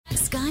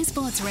Sky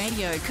Sports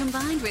Radio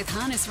combined with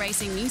Harness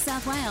Racing New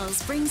South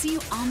Wales brings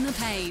you On the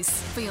Pace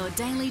for your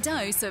daily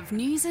dose of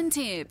news and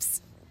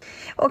tips.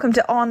 Welcome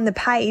to On the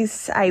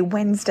Pace, a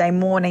Wednesday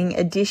morning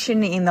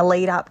edition in the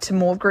lead up to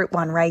more Group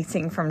 1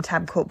 racing from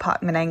Tabcorp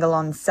Park Menangle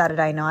on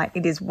Saturday night.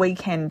 It is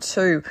weekend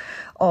 2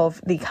 of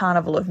the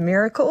Carnival of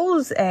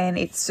Miracles, and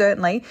it's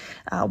certainly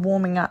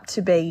warming up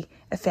to be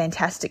a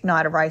fantastic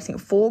night of racing.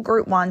 4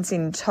 Group 1s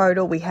in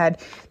total. We had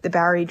the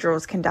barrier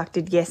draws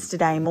conducted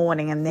yesterday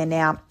morning, and they're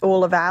now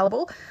all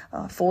available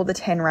for the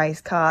 10 race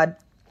card.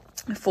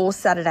 For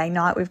Saturday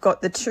night, we've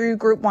got the 2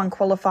 Group 1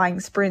 qualifying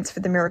sprints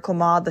for the Miracle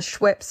Mile, the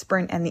Schweppes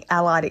Sprint and the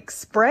Allied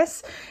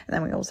Express. And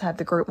then we also have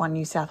the Group 1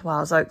 New South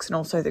Wales Oaks and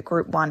also the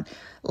Group 1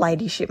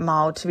 Ladyship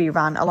Mile to be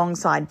run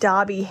alongside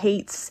Derby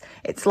Heats.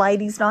 It's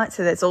Ladies' Night,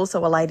 so there's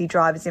also a Lady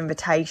Drivers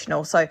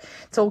Invitational. So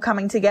it's all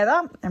coming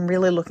together. I'm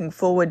really looking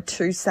forward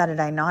to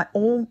Saturday night.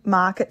 All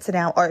markets are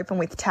now open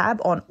with Tab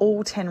on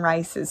all 10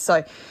 races,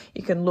 so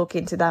you can look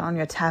into that on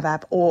your Tab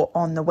app or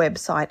on the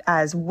website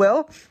as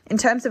well. In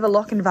terms of a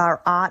Lochinvar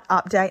Art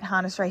update,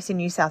 Harness Racing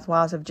New South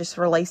Wales have just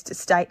released a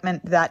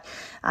statement that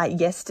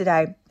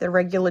yesterday the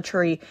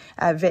regulatory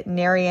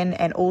veterinarian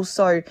and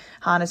also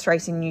Harness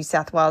Racing New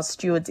South Wales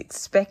stewards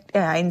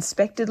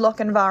inspected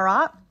Lochinvar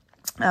Art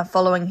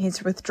following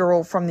his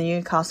withdrawal from the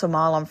Newcastle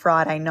Mile on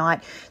Friday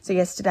night. So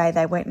yesterday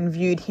they went and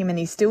viewed him, and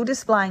he's still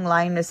displaying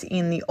lameness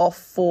in the off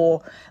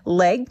fore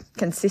leg,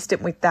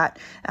 consistent with that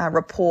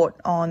report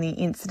on the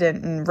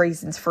incident and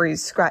reasons for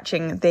his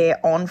scratching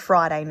there on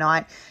Friday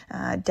night.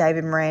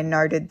 David Moran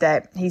noted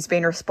that he's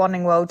been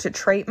responding well to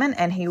treatment,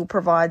 and he will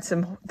provide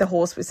the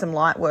horse with some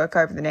light work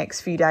over the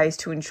next few days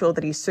to ensure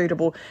that he's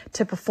suitable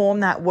to perform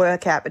that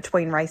workout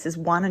between races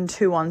 1 and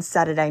 2 on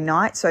Saturday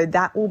night. So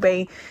that will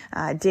be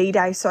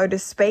D-Day, so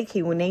to speak.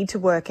 He will need to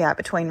work out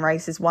between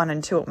races 1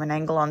 and 2 at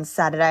Menangle on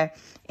Saturday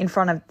in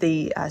front of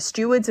the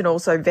stewards, and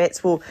also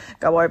vets will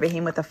go over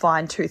him with a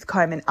fine-tooth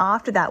comb. And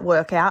after that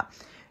workout,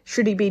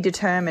 should he be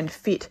determined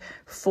fit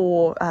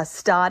for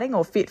starting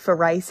or fit for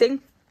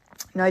racing,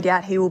 no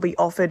doubt he will be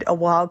offered a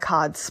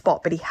wildcard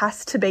spot, but he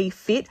has to be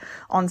fit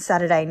on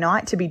Saturday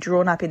night to be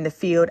drawn up in the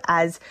field,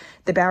 as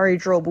the barrier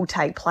draw will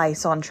take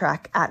place on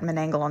track at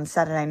Menangle on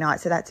Saturday night.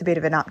 So that's a bit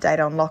of an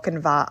update on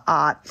Lochinvar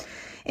Art.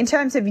 In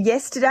terms of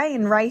yesterday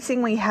in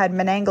racing, we had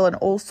Menangle and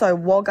also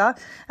Wagga.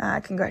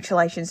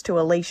 Congratulations to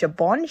Alicia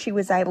Bond. She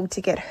was able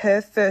to get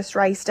her first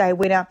race day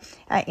winner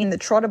in the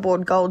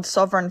Trotterboard Gold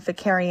Sovereign for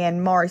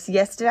Kerry-Ann Morris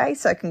yesterday.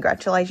 So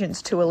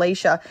congratulations to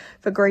Alicia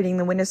for greeting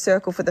the winner's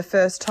circle for the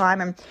first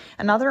time. And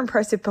another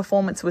impressive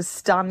performance was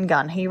Stun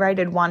Gun. He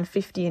rated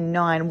 150 and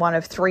 9, one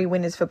of 3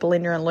 winners for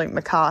Belinda and Luke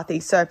McCarthy.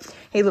 So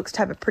he looks to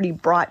have a pretty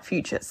bright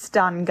future,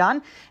 Stun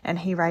Gun, and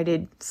he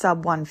rated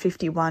sub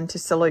 151 to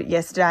salute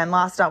yesterday. And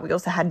last night we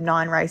also had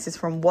 9 races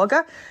from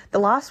Wagga. The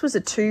last was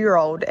a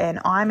 2-year-old, and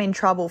I'm in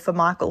Trouble for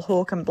Michael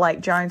Hawke and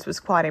Blake Jones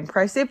was quite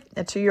impressive.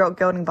 A 2-year-old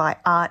gelding by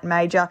Art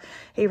Major.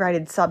 He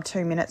rated sub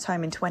 2 minutes,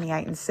 home in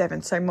 28 and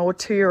 7. So more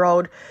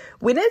 2-year-old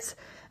winners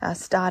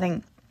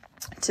starting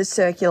to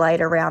circulate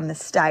around the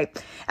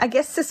state. Our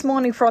guest this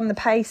morning from the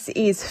Pace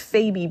is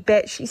Phoebe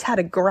Bett. She's had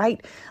a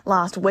great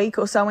last week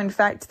or so. In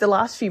fact, the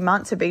last few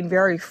months have been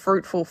very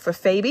fruitful for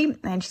Phoebe,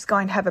 and she's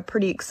going to have a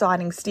pretty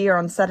exciting steer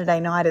on Saturday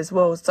night as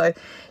well. So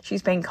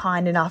she's been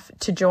kind enough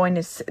to join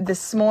us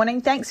this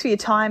morning. Thanks for your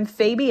time,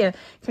 Phoebe, and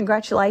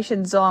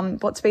congratulations on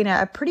what's been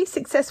a pretty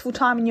successful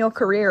time in your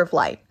career of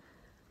late.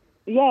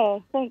 Yeah,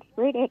 thanks,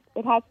 Britt.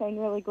 It has been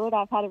really good.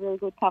 I've had a really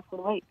good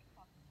couple of weeks.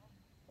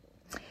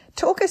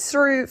 Talk us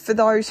through, for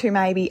those who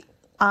maybe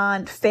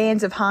aren't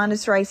fans of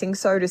harness racing,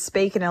 so to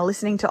speak, and are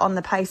listening to On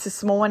the Pace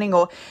this morning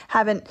or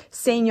haven't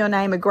seen your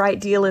name a great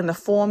deal in the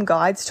form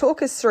guides.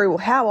 Talk us through,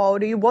 how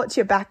old are you, what's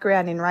your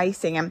background in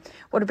racing, and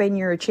what have been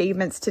your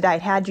achievements to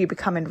date? How did you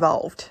become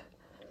involved?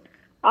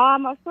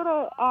 I'm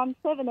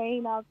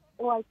 17. I've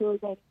always really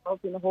been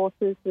involved in the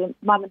horses. And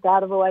Mum and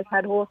Dad have always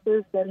had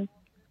horses, and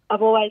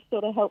I've always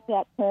sort of helped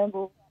out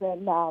Turnbulls,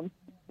 and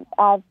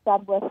I've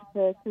started working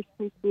for Chris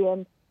Christie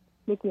and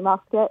Mickey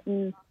Muscat,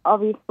 and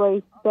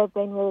obviously they've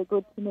been really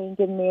good to me and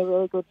given me a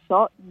really good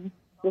shot, and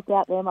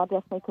without them I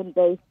definitely couldn't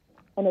be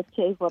and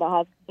achieve what I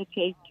have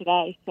achieved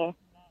today.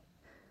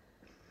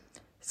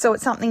 So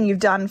it's something you've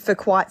done for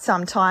quite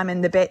some time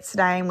in the Betts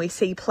name. We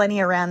see plenty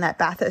around that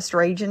Bathurst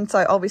region,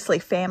 so obviously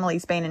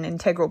family's been an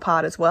integral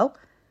part as well.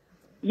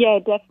 Yeah,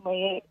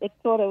 definitely. It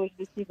sort of was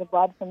just in the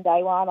blood from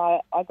day one.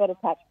 I got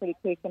attached pretty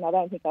quick, and I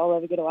don't think I'll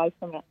ever get away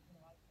from it.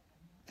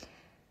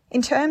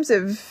 In terms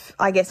of,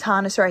 I guess,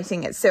 harness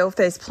racing itself,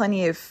 there's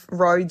plenty of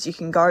roads you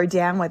can go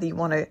down, whether you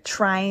want to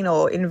train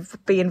or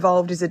be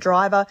involved as a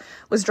driver.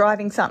 Was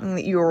driving something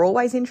that you were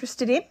always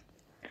interested in?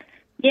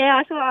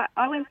 Yeah,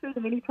 I went through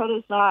the mini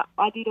trotters, and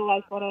I did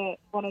always want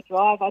to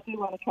drive. I do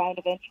want to train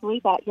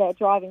eventually, but yeah,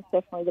 driving's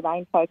definitely the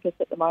main focus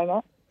at the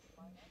moment.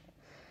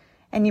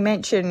 And you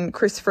mentioned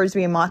Chris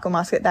Frisby and Michael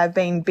Muscat. They've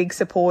been big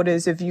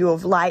supporters of you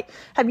of late.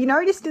 Have you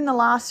noticed in the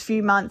last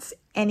few months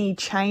any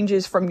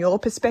changes from your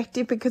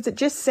perspective? Because it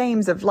just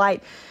seems of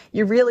late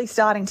you're really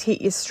starting to hit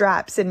your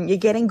straps and you're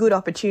getting good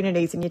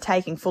opportunities and you're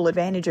taking full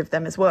advantage of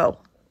them as well.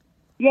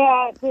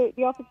 Yeah,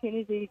 the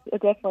opportunities are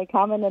definitely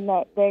coming, and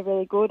they're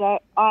really good. I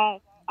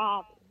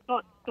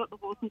got the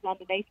horses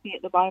underneath me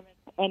at the moment,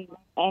 and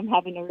am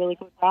having a really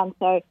good run.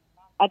 So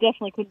I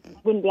definitely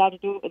wouldn't be able to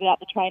do it without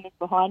the trainers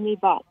behind me.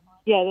 But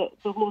yeah,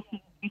 the horses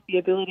with the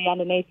ability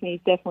underneath me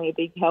is definitely a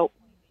big help.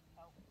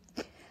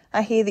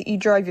 I hear that you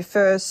drove your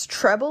first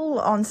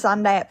treble on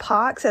Sunday at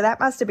Park, so that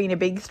must have been a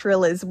big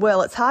thrill as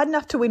well. It's hard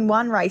enough to win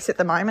one race at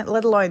the moment,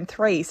 let alone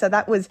three, so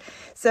that was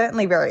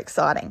certainly very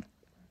exciting.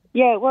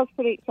 Yeah, it was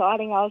pretty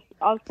exciting. I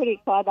was pretty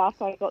excited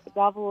after I got the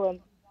double, and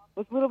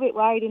was a little bit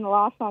worried in the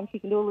last one she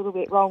can do a little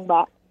bit wrong,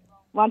 but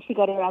once she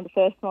got around the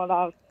first one,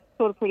 I was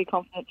sort of pretty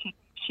confident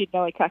she'd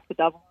nearly crack the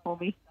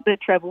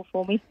treble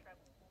for me.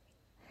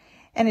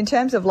 And in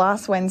terms of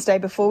last Wednesday,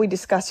 before we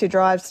discuss your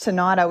drives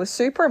tonight, I was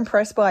super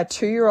impressed by a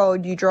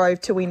 2-year-old you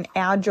drove to win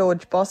Our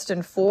George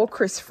Boston for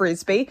Chris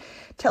Frisbee.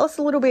 Tell us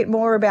a little bit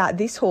more about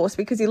this horse,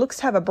 because he looks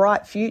to have a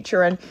bright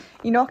future, and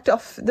you knocked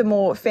off the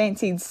more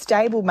fancied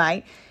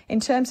stablemate. In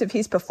terms of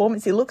his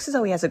performance, he looks as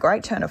though he has a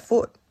great turn of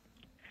foot.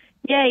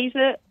 Yeah, he's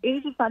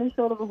a funny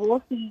sort of a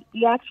horse.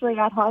 He actually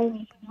at home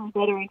he's usually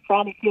better in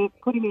front. If you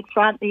put him in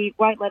front, he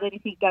won't let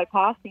anything go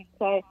past him.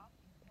 So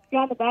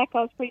down the back,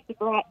 I was pretty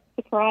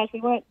surprised. We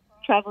weren't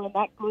travelling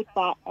that good,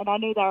 and I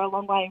knew they were a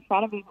long way in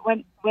front of him.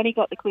 When he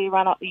got the clear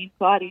run up the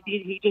inside,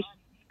 he just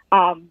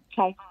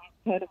changed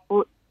his turn of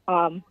foot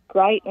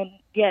great. And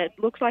yeah, it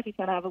looks like he's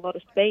going to have a lot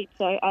of speed.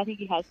 So I think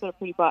he has got a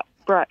pretty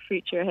bright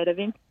future ahead of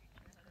him.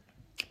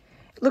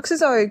 Looks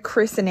as though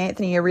Chris and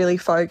Anthony are really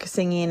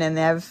focusing in, and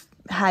they've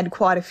had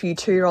quite a few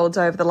 2-year-olds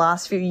over the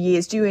last few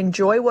years. Do you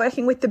enjoy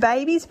working with the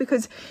babies?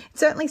 Because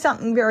it's certainly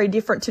something very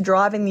different to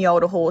driving the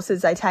older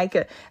horses. They take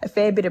a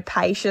fair bit of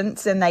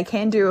patience, and they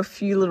can do a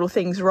few little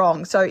things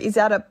wrong. So is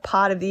that a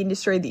part of the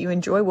industry that you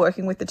enjoy,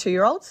 working with the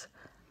 2-year-olds?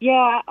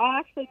 Yeah, I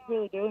actually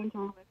really do enjoy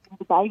working with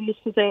the babies,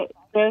 because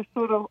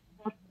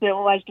they're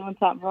always doing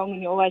something wrong,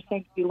 and you always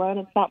seem to be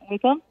learning something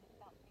with them.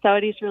 So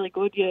it is really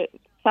good.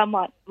 As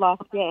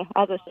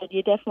I said,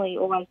 you're definitely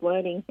always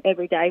learning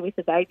every day with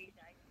the babies.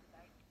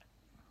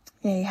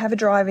 Yeah, you have a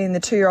drive in the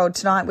 2-year-old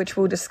tonight, which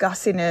we'll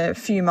discuss in a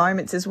few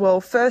moments as well.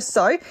 First,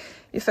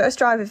 your first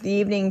drive of the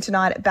evening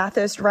tonight at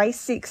Bathurst, race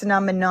 6,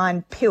 number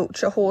 9,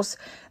 Pilch, a horse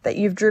that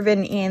you've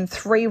driven in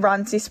 3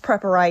 runs this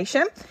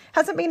preparation.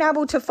 Hasn't been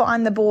able to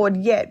find the board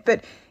yet,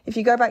 but if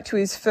you go back to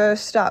his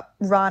first up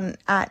run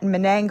at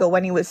Menangle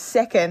when he was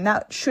second,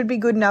 that should be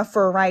good enough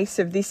for a race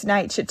of this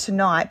nature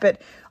tonight.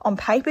 But on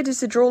paper,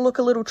 does the draw look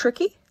a little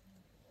tricky?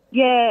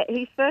 Yeah,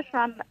 his first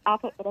run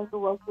up at Menangle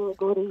was really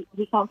good.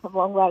 He come from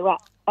a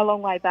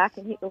long way back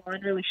and hit the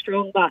line really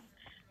strong. But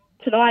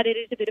tonight it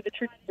is a bit of a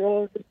tricky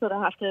draw. We sort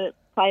of have to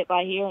play it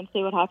by ear and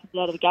see what happens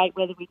out of the gate,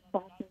 whether we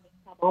can come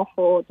off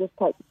or just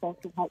take the chance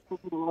and hope for a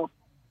bit of off.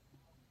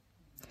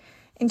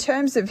 In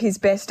terms of his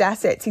best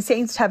assets, he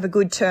seems to have a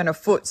good turn of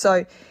foot.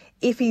 So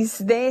if he's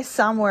there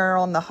somewhere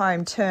on the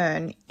home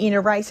turn in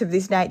a race of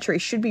this nature, he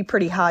should be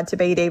pretty hard to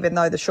beat, even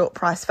though the short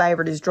price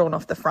favourite is drawn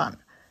off the front.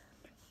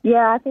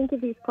 Yeah, I think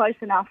if he's close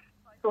enough,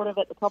 sort of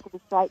at the top of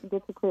the straight, and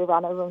gets a clear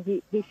run over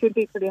him, he should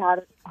be pretty hard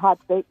to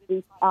beat with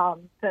his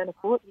turn of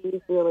foot. He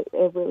is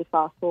a really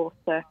fast horse.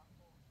 So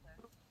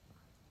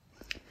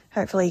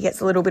hopefully he gets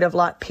a little bit of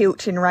like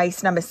Pilch in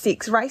race number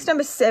 6. Race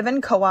number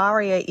 7,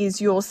 Koaria, is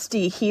your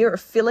steer here. A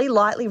filly,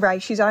 lightly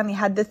raced. She's only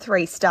had the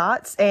 3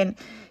 starts, and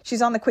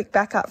she's on the quick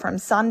backup from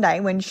Sunday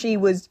when she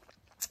was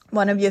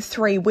one of your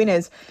 3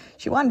 winners.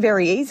 She won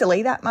very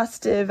easily. That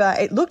must have,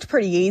 it looked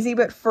pretty easy,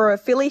 but for a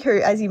filly who,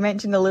 as you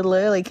mentioned a little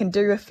early, can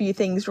do a few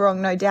things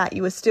wrong, no doubt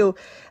you were still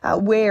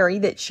wary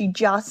that she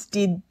just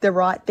did the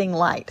right thing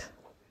late.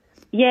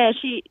 Yeah,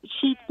 she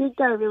did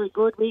go really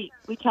good. We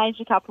changed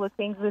a couple of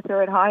things with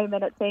her at home,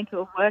 and it seemed to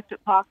have worked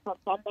at Parks on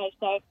Sunday.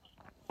 So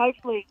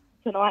hopefully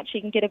tonight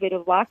she can get a bit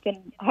of luck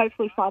and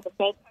hopefully find the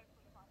fence.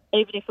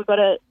 Even if we've got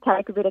to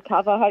take a bit of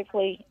cover,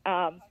 hopefully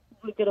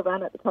we'll get a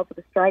run at the top of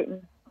the straight.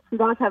 And she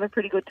does have a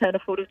pretty good turn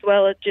of foot as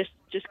well. It's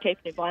just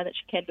keeping in mind that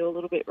she can do a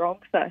little bit wrong.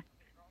 So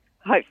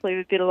hopefully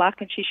with a bit of luck,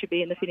 and she should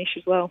be in the finish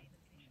as well.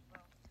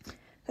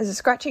 There's a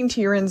scratching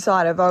to your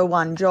inside of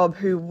 01 Job,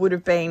 who would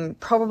have been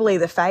probably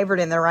the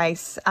favourite in the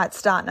race at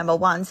start number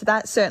 1, so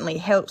that certainly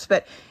helps.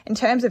 But in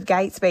terms of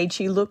gate speed,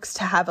 she looks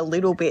to have a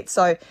little bit,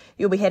 so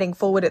you'll be heading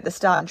forward at the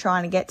start and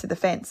trying to get to the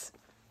fence.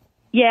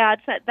 Yeah,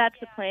 I'd say that's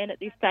the plan at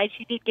this stage.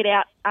 She did get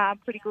out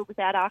pretty good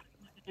without asking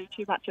to do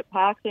too much at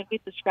Parks, and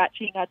with the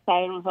scratching, I'd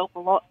say it'll help a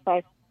lot.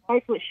 So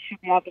hopefully she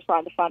should be able to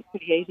find the front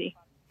pretty easy.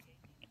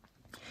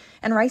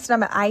 And race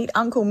number 8,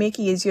 Uncle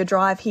Mickey, is your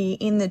drive here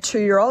in the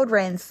 2-year-old.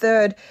 Ran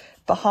 3rd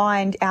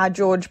behind Our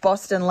George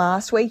Boston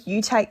last week.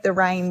 You take the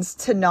reins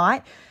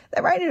tonight.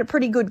 They rated a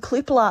pretty good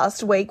clip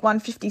last week,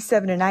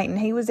 157 and 8, and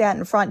he was out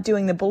in front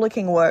doing the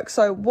bullocking work.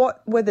 So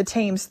what were the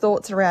team's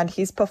thoughts around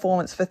his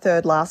performance for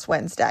 3rd last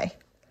Wednesday?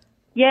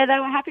 Yeah, they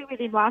were happy with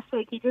him last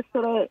week. He was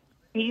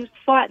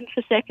fighting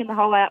for 2nd the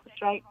whole out the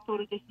straight,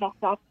 sort of just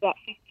knocked up about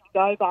 50 to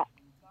go, but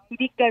he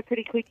did go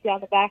pretty quick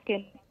down the back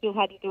and still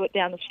had to do it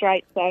down the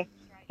straight. So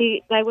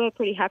they were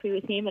pretty happy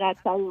with him, and I'd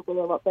say he'll be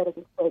a lot better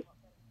this week.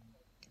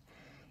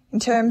 In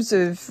terms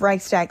of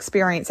race day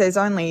experience, there's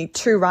only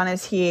 2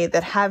 runners here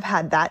that have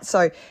had that,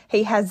 so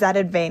he has that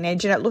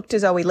advantage, and it looked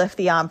as though he left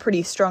the arm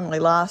pretty strongly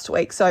last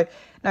week, so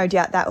no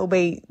doubt that will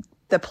be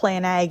the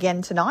plan A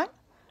again tonight.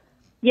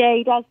 Yeah,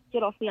 he does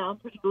get off the arm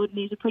pretty good, and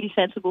he's a pretty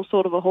sensible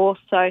sort of a horse,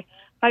 so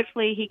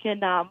hopefully he can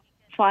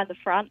find the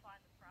front,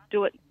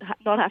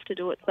 not have to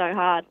do it so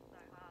hard.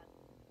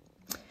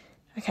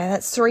 Okay,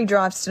 that's 3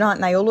 drives tonight,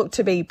 and they all look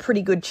to be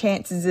pretty good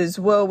chances as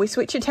well. We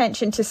switch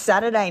attention to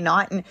Saturday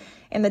night, and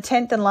in the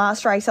 10th and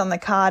last race on the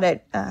card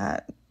at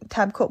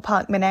Tabcorp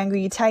Park,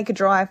 Menangle, you take a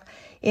drive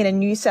in a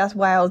New South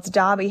Wales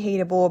Derby heat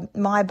aboard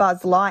My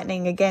Buzz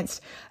Lightning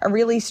against a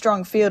really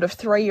strong field of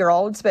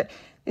 3-year-olds. But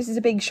this is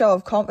a big show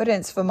of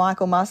confidence for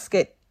Michael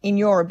Muscat in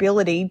your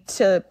ability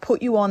to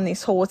put you on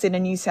this horse in a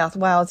New South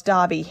Wales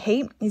Derby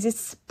heat. Is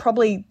this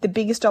probably the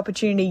biggest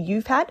opportunity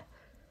you've had?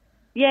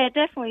 Yeah, it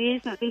definitely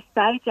is at this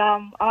stage.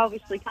 I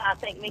obviously can't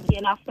thank Mickey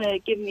enough for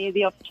giving me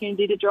the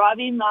opportunity to drive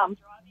him.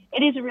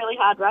 It is a really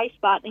hard race,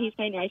 but he's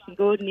been racing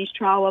good, and his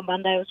trial on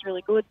Monday was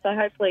really good. So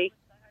hopefully,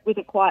 with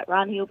a quiet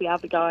run, he'll be able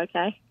to go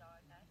okay.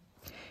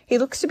 He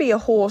looks to be a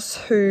horse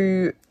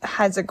who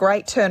has a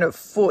great turn of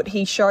foot.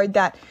 He showed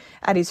that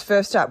at his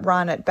first up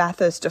run at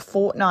Bathurst a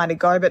fortnight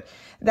ago, but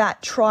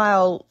that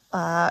trial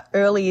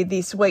earlier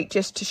this week,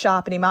 just to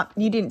sharpen him up,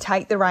 you didn't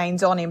take the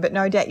reins on him, but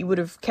no doubt you would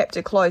have kept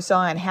a close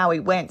eye on how he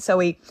went. So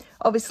he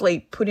obviously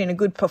put in a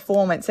good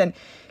performance, and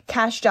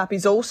Cashed Up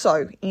is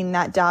also in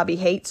that Derby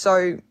heat.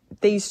 So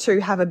these two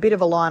have a bit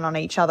of a line on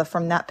each other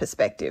from that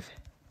perspective.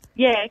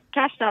 Yeah,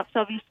 Cashed Up's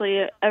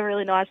obviously a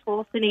really nice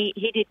horse, and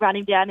he did run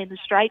him down in the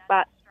straight,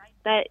 but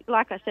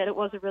like I said, it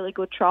was a really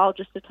good trial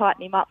just to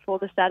tighten him up for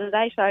the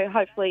Saturday, so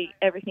hopefully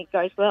everything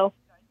goes well.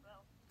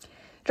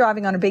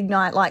 Driving on a big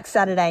night like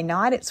Saturday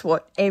night, it's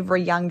what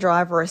every young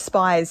driver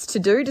aspires to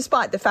do.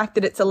 Despite the fact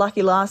that it's a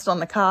lucky last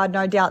on the card,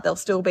 no doubt there'll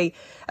still be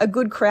a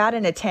good crowd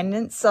in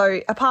attendance.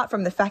 So apart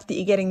from the fact that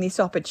you're getting this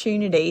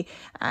opportunity,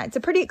 it's a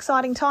pretty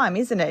exciting time,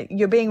 isn't it?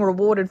 You're being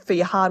rewarded for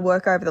your hard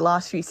work over the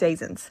last few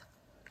seasons.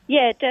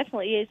 Yeah, it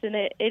definitely is, and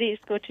it is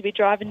good to be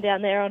driving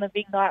down there on a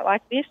big night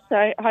like this.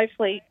 So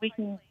hopefully we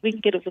can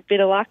get a bit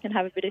of luck and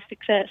have a bit of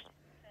success.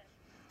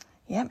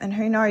 Yep, and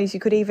who knows, you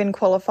could even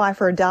qualify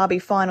for a Derby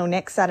final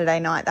next Saturday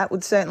night. That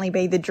would certainly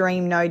be the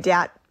dream, no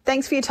doubt.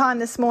 Thanks for your time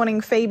this morning,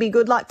 Phoebe.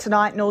 Good luck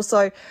tonight and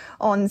also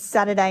on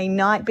Saturday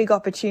night. Big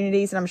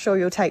opportunities, and I'm sure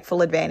you'll take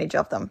full advantage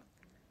of them.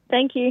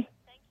 Thank you.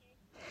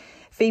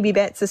 Phoebe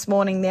Betts this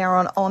morning there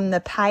on the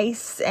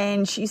pace,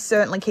 and she's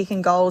certainly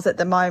kicking goals at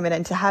the moment,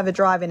 and to have a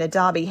drive in a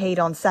Derby heat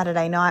on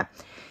Saturday night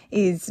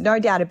is no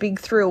doubt a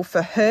big thrill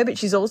for her, but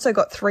she's also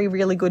got 3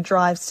 really good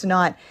drives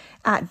tonight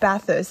at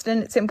Bathurst.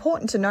 And it's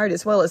important to note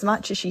as well, as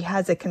much as she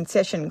has a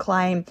concession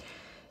claim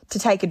to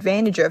take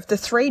advantage of, the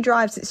 3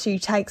 drives that she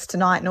takes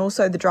tonight and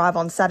also the drive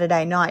on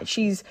Saturday night,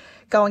 she's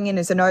going in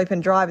as an open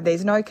driver.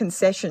 There's no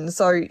concession,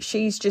 so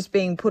she's just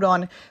being put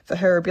on for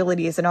her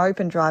ability as an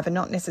open driver,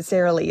 not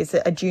necessarily as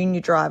a junior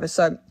driver.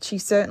 So she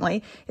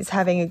certainly is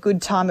having a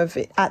good time of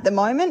it at the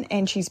moment,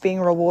 and she's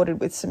being rewarded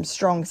with some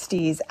strong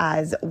steers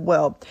as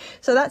well.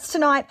 So that's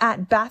tonight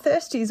at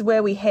Bathurst, is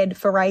where we head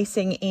for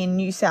racing in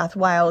New South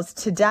Wales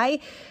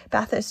today.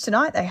 Bathurst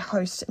tonight, they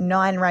host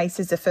 9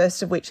 races, the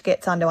first of which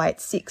gets underway at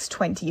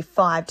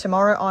 6:25.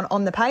 Tomorrow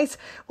on the pace,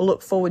 we'll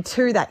look forward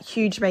to that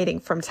huge meeting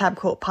from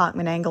Tabcorp Park,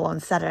 Menangle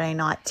on Saturday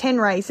night. 10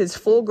 races,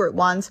 4 Group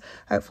 1s.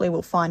 Hopefully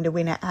we'll find a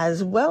winner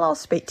as well. I'll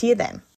speak to you then.